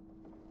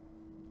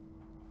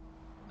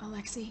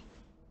 Alexei,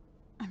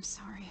 I'm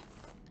sorry.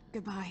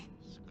 Goodbye.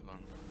 It's gone.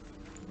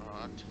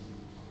 Alright.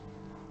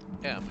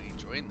 Yeah, I'm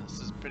enjoying this.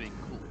 This is pretty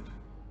cool.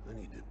 I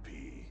need to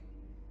pee.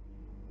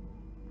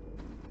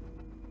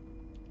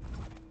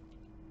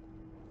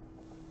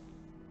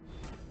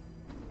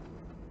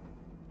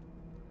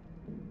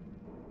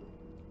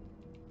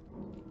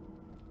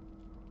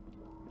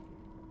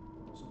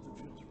 Something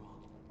feels wrong.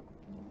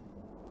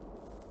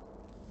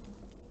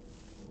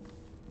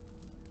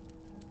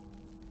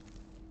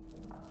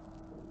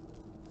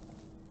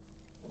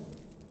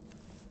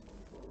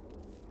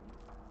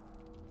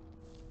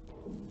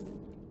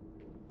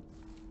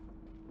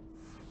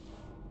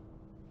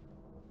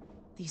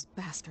 These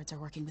bastards are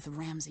working with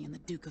Ramsey and the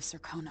Duke of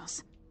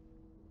Serkonos.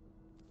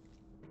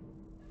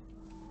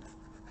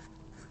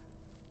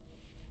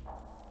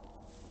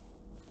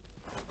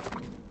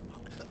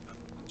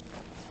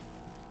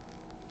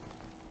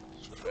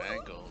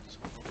 Strangled.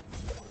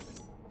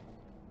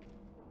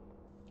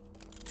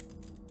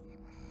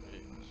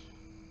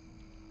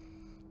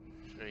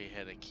 Sure you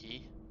had a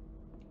key?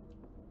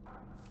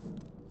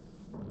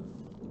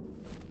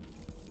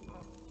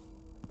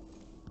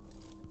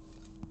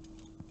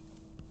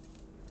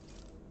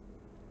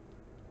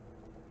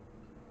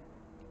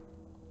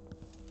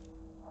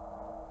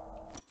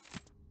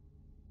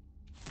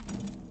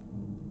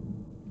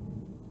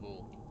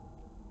 Cool.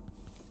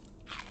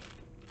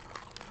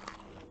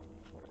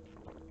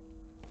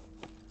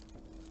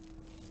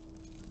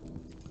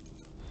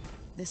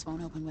 This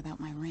won't open without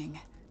my ring.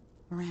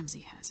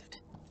 Ramsey has it.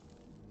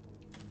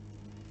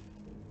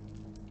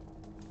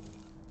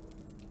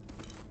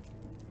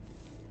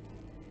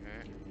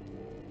 Okay.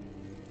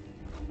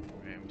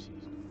 Ramsey's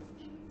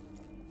good.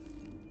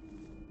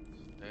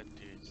 So that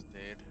dude's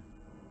dead.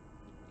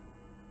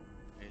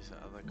 Here's the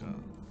other guy.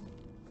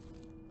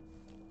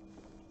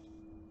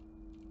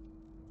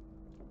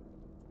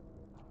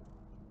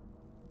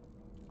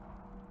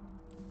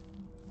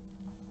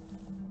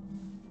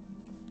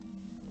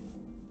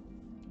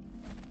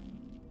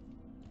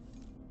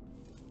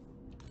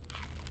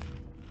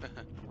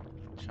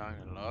 Showing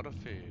a lot of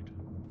food.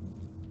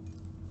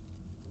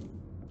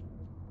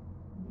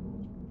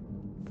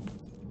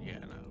 Yeah,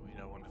 no, we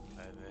don't want to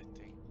play that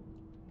thing.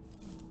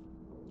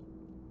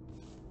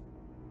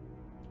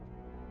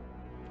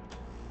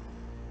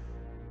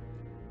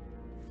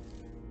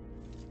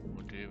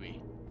 Or do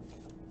we?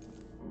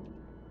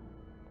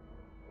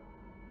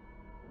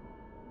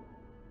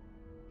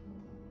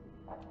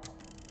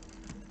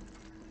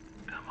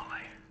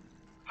 Emily,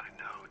 I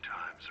know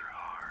times are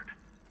hard.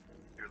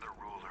 You're the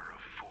ruler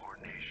of 4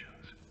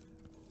 nations,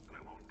 and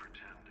I won't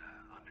pretend to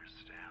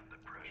understand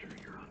the pressure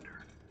you're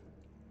under.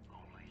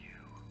 Only you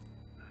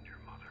and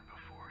your mother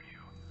before you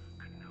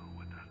could know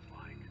what that's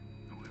like.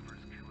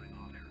 Whoever's killing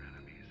off your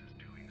enemies is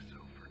doing so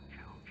for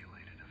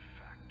calculated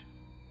effect,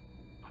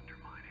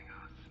 undermining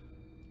us.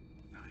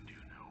 I do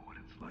know what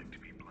it's like to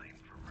be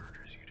blamed for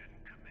murders you didn't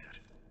commit,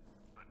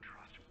 but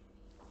trust me.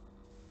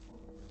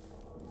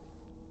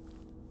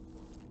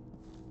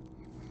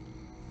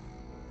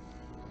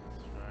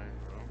 Throne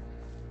room.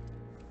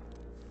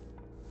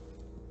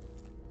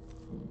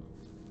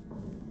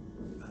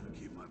 Gotta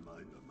keep my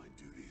mind on my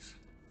duties.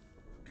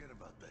 Forget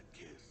about that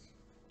kiss.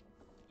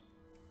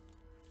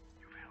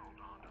 You've held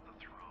on to the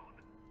throne,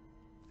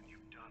 and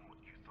you've done what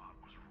you thought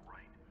was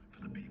right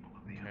for the people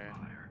of the Okay.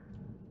 Empire.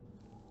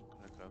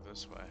 Gonna go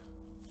this way.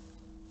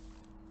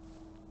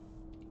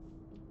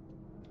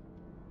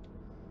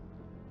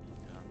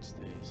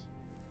 Downstairs.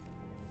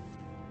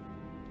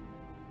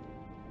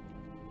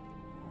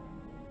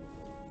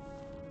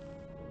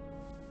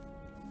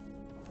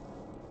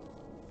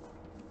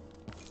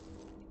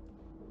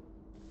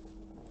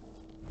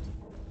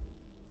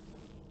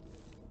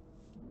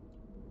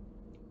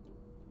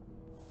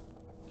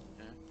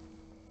 Okay.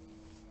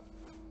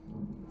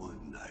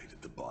 One night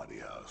at the body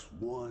house.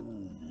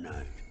 One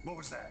night. What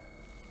was that?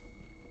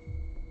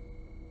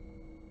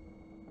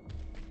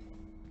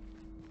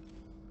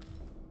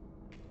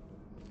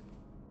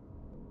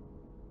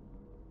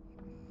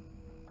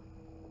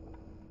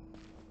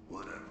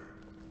 Whatever.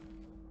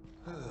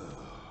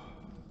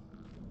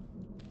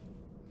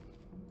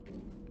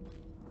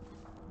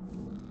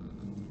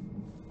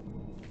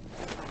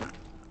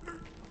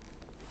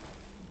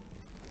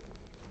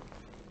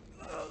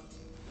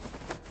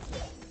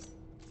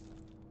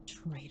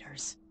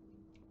 Traitors.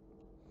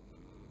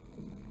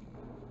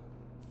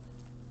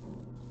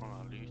 Oh,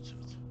 I loot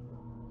it.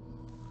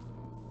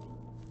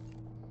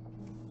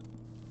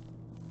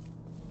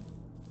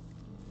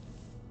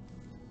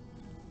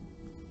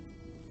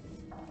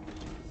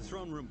 The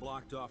throne room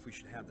blocked off, we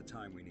should have the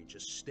time we need.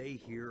 Just stay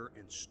here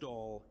and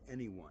stall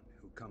anyone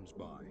who comes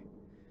by.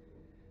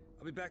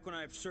 I'll be back when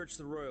I've searched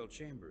the royal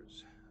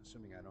chambers,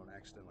 assuming I don't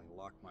accidentally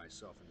lock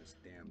myself in this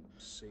damn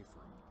safe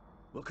room.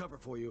 We'll cover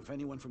for you if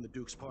anyone from the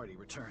Duke's party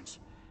returns.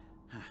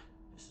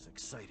 This is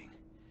exciting.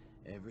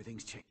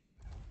 Everything's changed.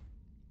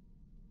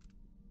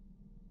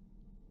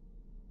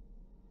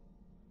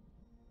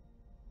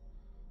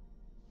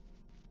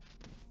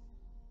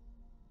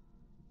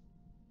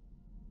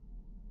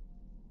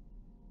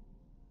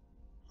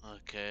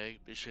 Okay,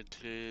 mission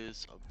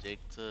clues,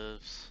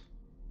 objectives.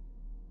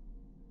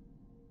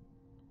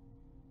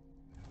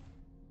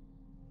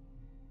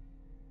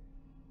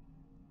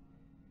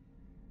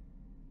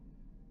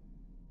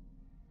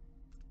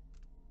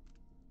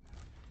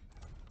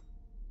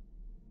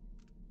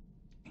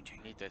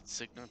 Need that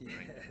signal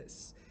ring.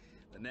 Yes,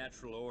 the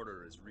natural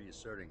order is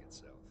reasserting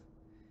itself.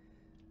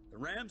 The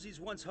Ramseys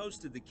once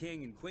hosted the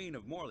king and queen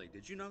of Morley.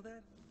 Did you know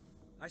that?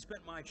 I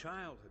spent my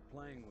childhood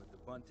playing with the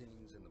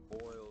Buntings and the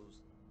Boyles,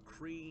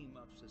 cream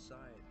of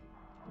society.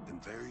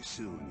 And very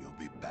soon you'll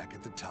be back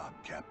at the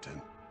top,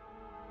 Captain.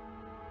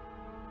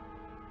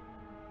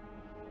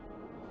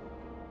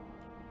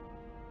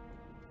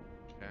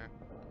 Okay.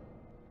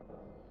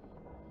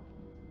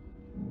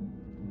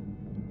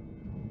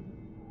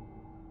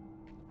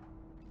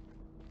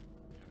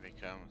 Here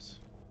he comes.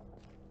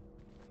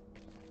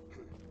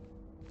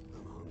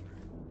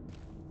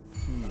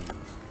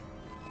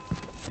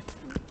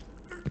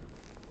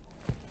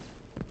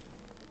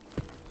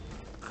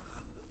 I'm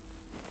hungry.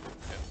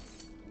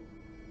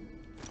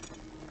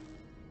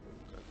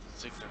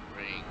 Signet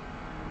ring.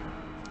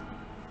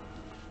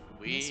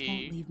 This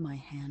won't leave my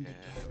hand again.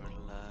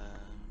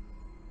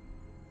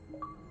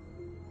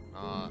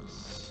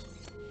 Nice.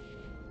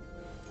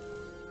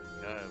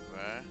 Go,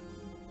 bro.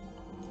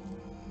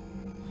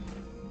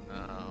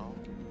 Now,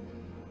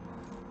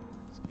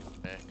 let's get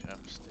back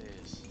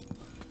upstairs.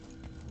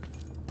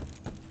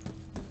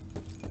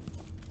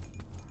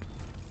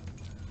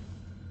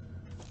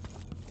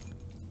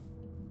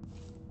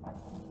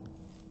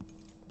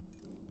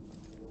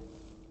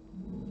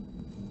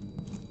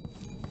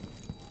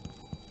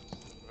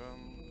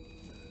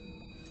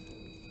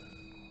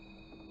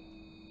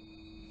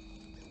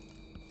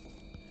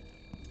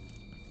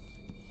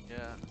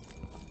 Yeah.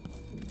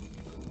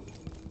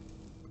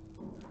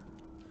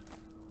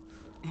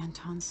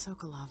 Anton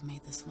Sokolov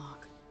made this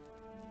lock.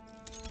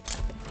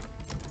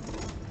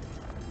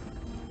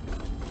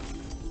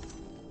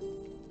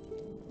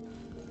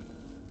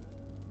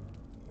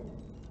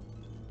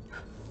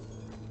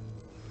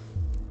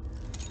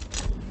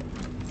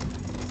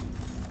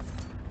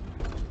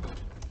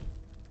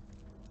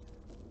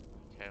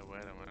 Okay,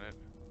 wait a minute.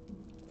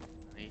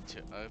 I need to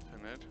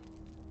open it.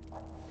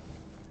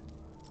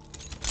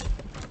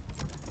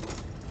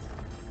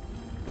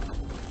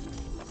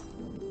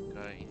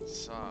 Go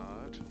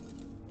inside.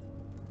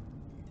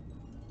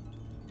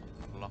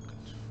 Unlock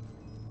it.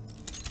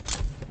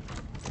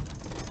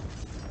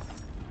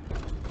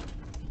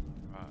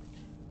 Right.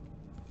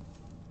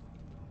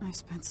 I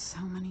spent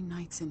so many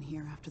nights in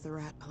here after the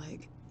rat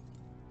plague.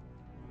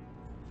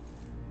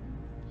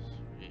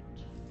 Sweet.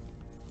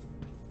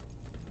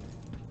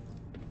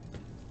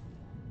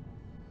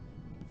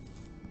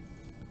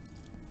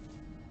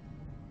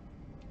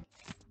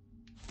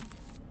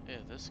 Yeah,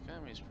 this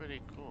game is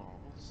pretty cool, I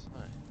will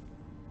say.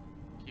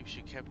 Keeps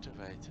you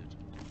captivated.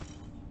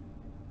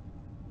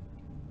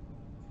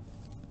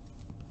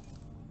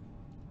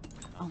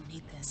 I'll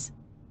need this.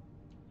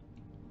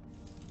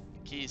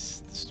 The key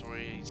is the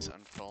story is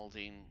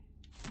unfolding.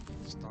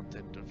 It's not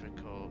that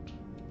difficult.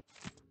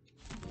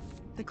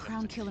 The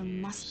Crown Killer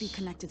must be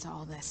connected to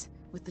all this,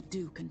 with the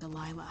Duke and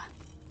Delilah.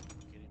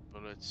 Getting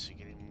bullets, you're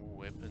getting more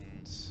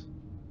weapons.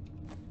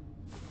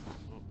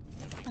 Oh,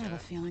 here I we have go. a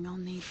feeling I'll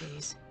need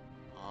these.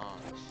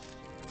 Nice.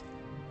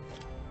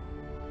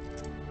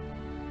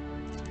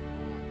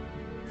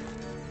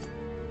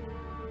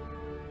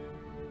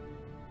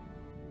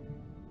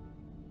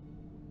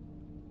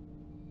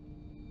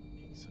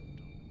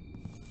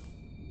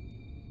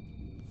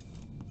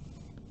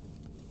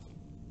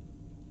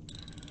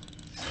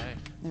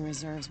 The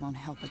reserves won't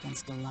help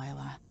against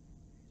Delilah,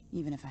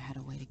 even if I had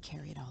a way to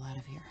carry it all out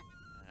of here.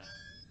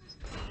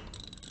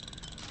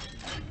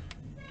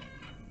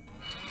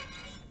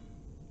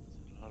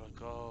 A lot of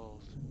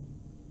gold.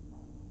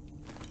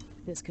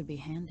 This could be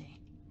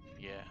handy.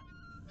 Yeah.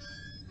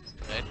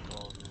 That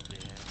gold will be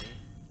handy.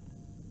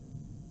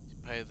 To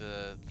pay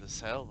the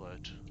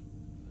sailboat.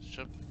 The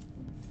ship.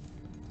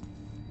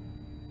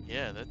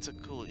 Yeah, that's a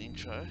cool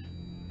intro.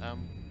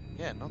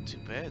 Yeah, not too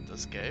bad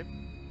this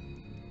game.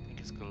 I think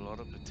it's got a lot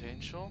of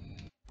potential.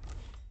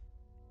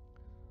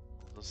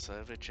 The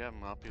server jam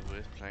might be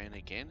worth playing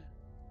again.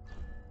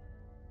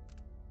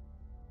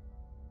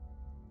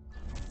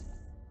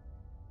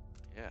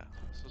 Yeah,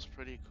 this was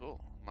pretty cool.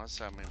 Must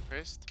say I'm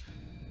impressed.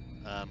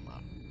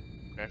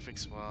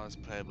 Graphics wise,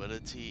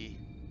 playability,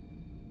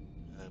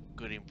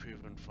 good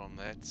improvement from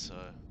that, so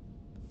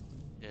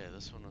yeah,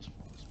 this one was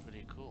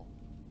pretty cool.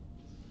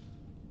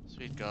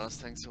 Sweet guys,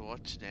 thanks for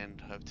watching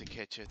and hope to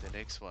catch you at the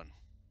next one.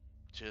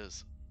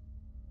 Cheers.